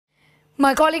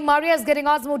My colleague Maria is getting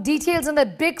us more details on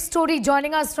that big story,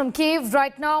 joining us from Kyiv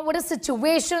right now. What a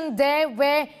situation there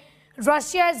where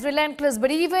Russia is relentless, but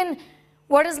even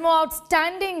what is more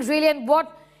outstanding really and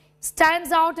what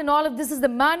stands out in all of this is the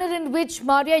manner in which,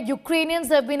 Maria, Ukrainians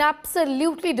have been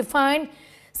absolutely defined,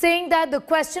 saying that the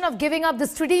question of giving up the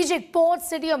strategic port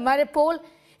city of Mariupol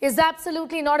is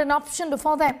absolutely not an option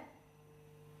before them.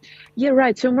 Yeah,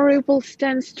 right. So Mariupol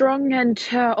stands strong, and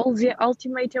all the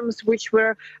ultimatums which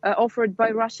were offered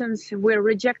by Russians were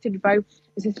rejected by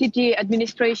the city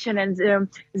administration, and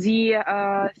the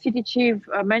city chief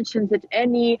mentioned that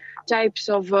any types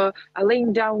of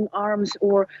laying down arms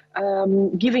or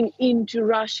giving in to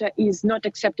Russia is not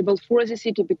acceptable for the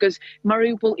city, because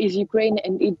Mariupol is Ukraine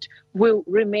and it will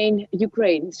remain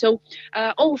Ukraine. So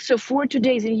also for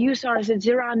today, the news are that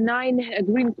there are 9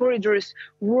 green corridors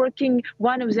working.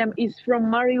 One of them is from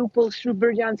Mariupol through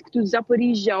Berdyansk to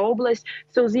Zaporizhia Oblast.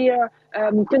 So they are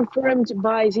confirmed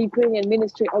by the Ukrainian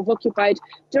Ministry of Occupied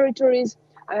Territories,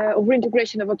 of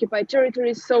reintegration of occupied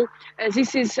territories. So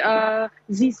this is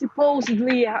the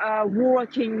supposedly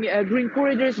working green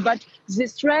corridors, but the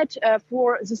threat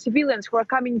for the civilians who are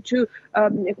coming to,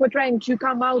 who are trying to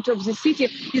come out of the city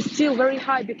is still very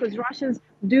high, because Russians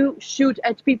do shoot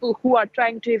at people who are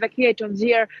trying to evacuate on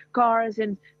their cars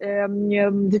and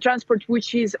the transport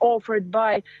which is offered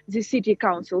by the city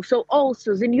council. So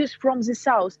also the news from the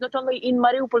south, not only in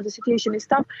Mariupol the situation is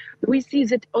tough, we see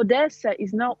that Odessa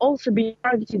is now also being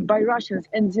targeted by Russians.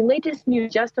 And the latest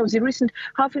news just of the recent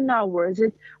half an hour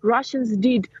that Russians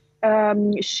did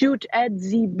shoot at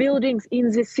the buildings in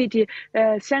the city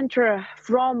center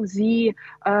from the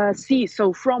sea.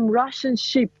 So from Russian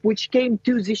ship which came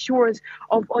to the shores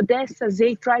of Odessa,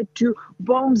 they tried to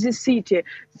bomb the city.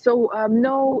 So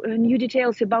no new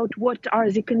details about what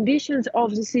are the conditions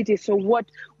of the city, so what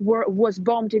was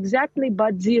bombed exactly,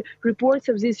 but the reports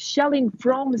of this shelling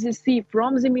from the sea,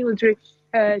 from the military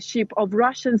ship of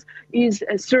Russians is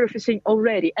surfacing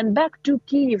already. And back to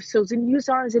Kyiv. So the news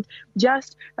are that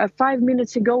just 5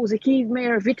 minutes ago, the Kyiv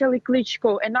mayor Vitaly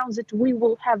Klitschko announced that we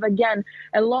will have again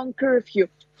a long curfew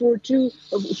for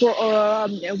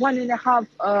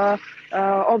 1.5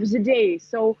 of the day.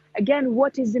 So again,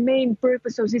 what is the main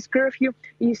purpose of this curfew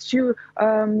is to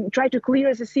try to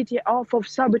clear the city off of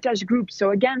sabotage groups. So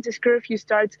again, this curfew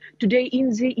starts today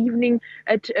in the evening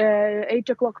at 8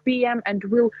 o'clock p.m. and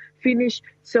will finish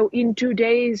so in 2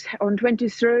 days on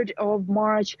 23rd of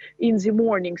March in the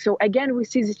morning. So again, we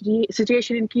see the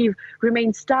situation in Kyiv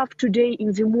remains tough. Today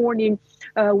in the morning,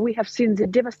 we have seen the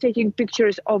devastating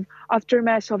pictures of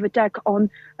aftermath of attack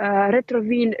on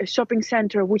Retroville shopping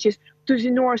center, which is to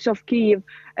the north of Kyiv,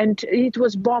 and it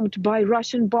was bombed by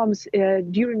Russian bombs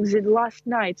during the last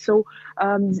night. So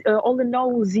all in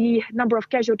all, the number of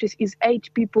casualties is 8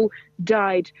 people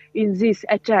died in this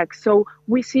attack. So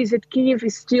we see that Kyiv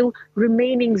is still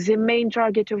remaining the main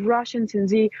target of Russians, and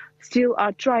they still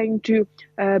are trying to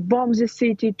bomb the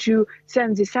city, to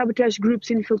send the sabotage groups,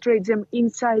 infiltrate them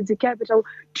inside the capital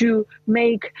to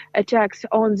make attacks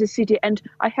on the city. And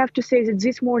I have to say that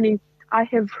this morning, I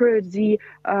have heard the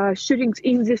shootings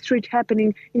in the street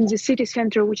happening in the city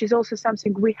center, which is also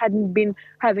something we hadn't been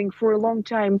having for a long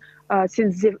time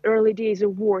since the early days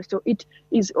of war. So it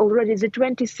is already the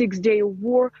 26th day of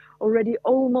war, already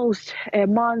almost a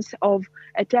month of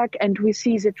attack, and we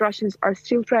see that Russians are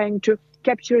still trying to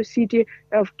capture city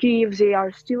of Kyiv. They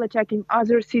are still attacking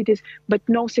other cities, but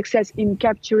no success in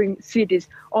capturing cities,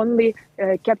 only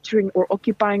capturing or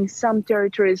occupying some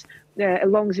territories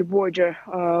along the border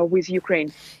with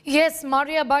Ukraine. Yes,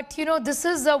 Maria, but you know, this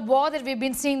is a war that we've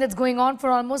been seeing that's going on for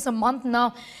almost a month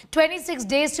now, 26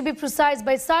 days to be precise.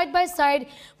 By side,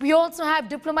 we also have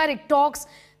diplomatic talks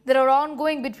that are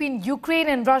ongoing between Ukraine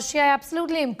and Russia.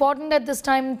 Absolutely important at this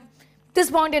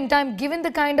point in time, given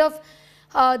the kind of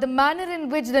the manner in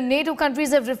which the NATO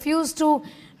countries have refused to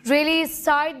really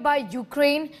side by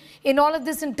Ukraine in all of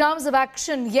this in terms of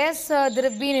action. Yes, there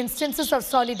have been instances of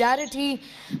solidarity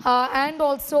and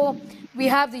also we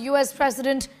have the US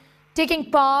President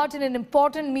taking part in an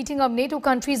important meeting of NATO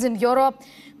countries in Europe.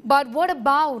 But what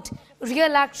about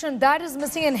real action? That is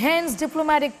missing, and hence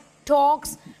diplomatic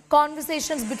talks,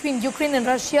 conversations between Ukraine and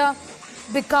Russia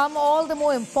become all the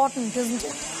more important, isn't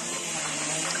it?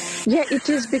 Yeah, it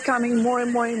is becoming more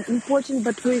and more important,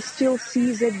 but we still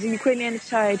see that the Ukrainian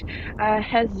side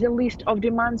has the list of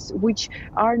demands which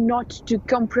are not to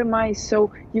compromise.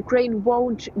 So Ukraine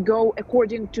won't go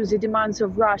according to the demands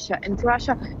of Russia, and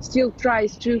Russia still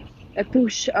tries to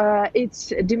push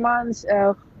its demands.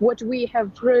 What we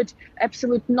have heard,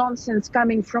 absolute nonsense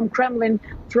coming from Kremlin,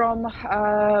 from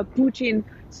Putin,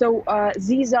 So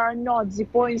these are not the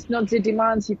points, not the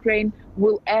demands Ukraine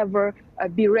will ever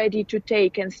be ready to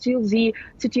take. And still the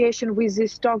situation with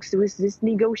these talks, with these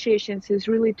negotiations is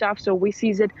really tough. So we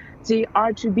see that they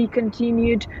are to be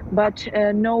continued, but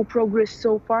no progress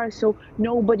so far. So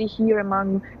nobody here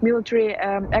among military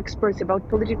experts, about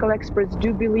political experts,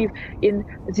 do believe in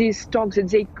these talks that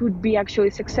they could be actually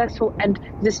successful. And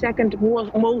the second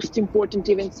most important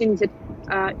even thing that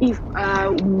if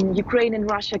Ukraine and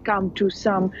Russia come to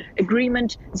some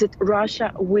agreement, that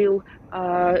Russia will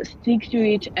stick to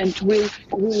it and will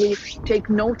really take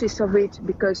notice of it,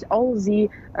 because all the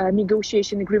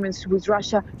negotiation agreements with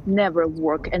Russia never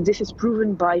work. And this is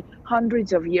proven by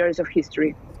hundreds of years of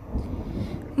history.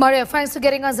 Maria, thanks for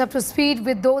getting us up to speed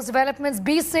with those developments.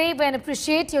 Be safe and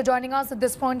appreciate you joining us at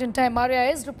this point in time. Maria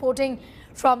is reporting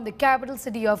from the capital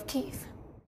city of Kyiv.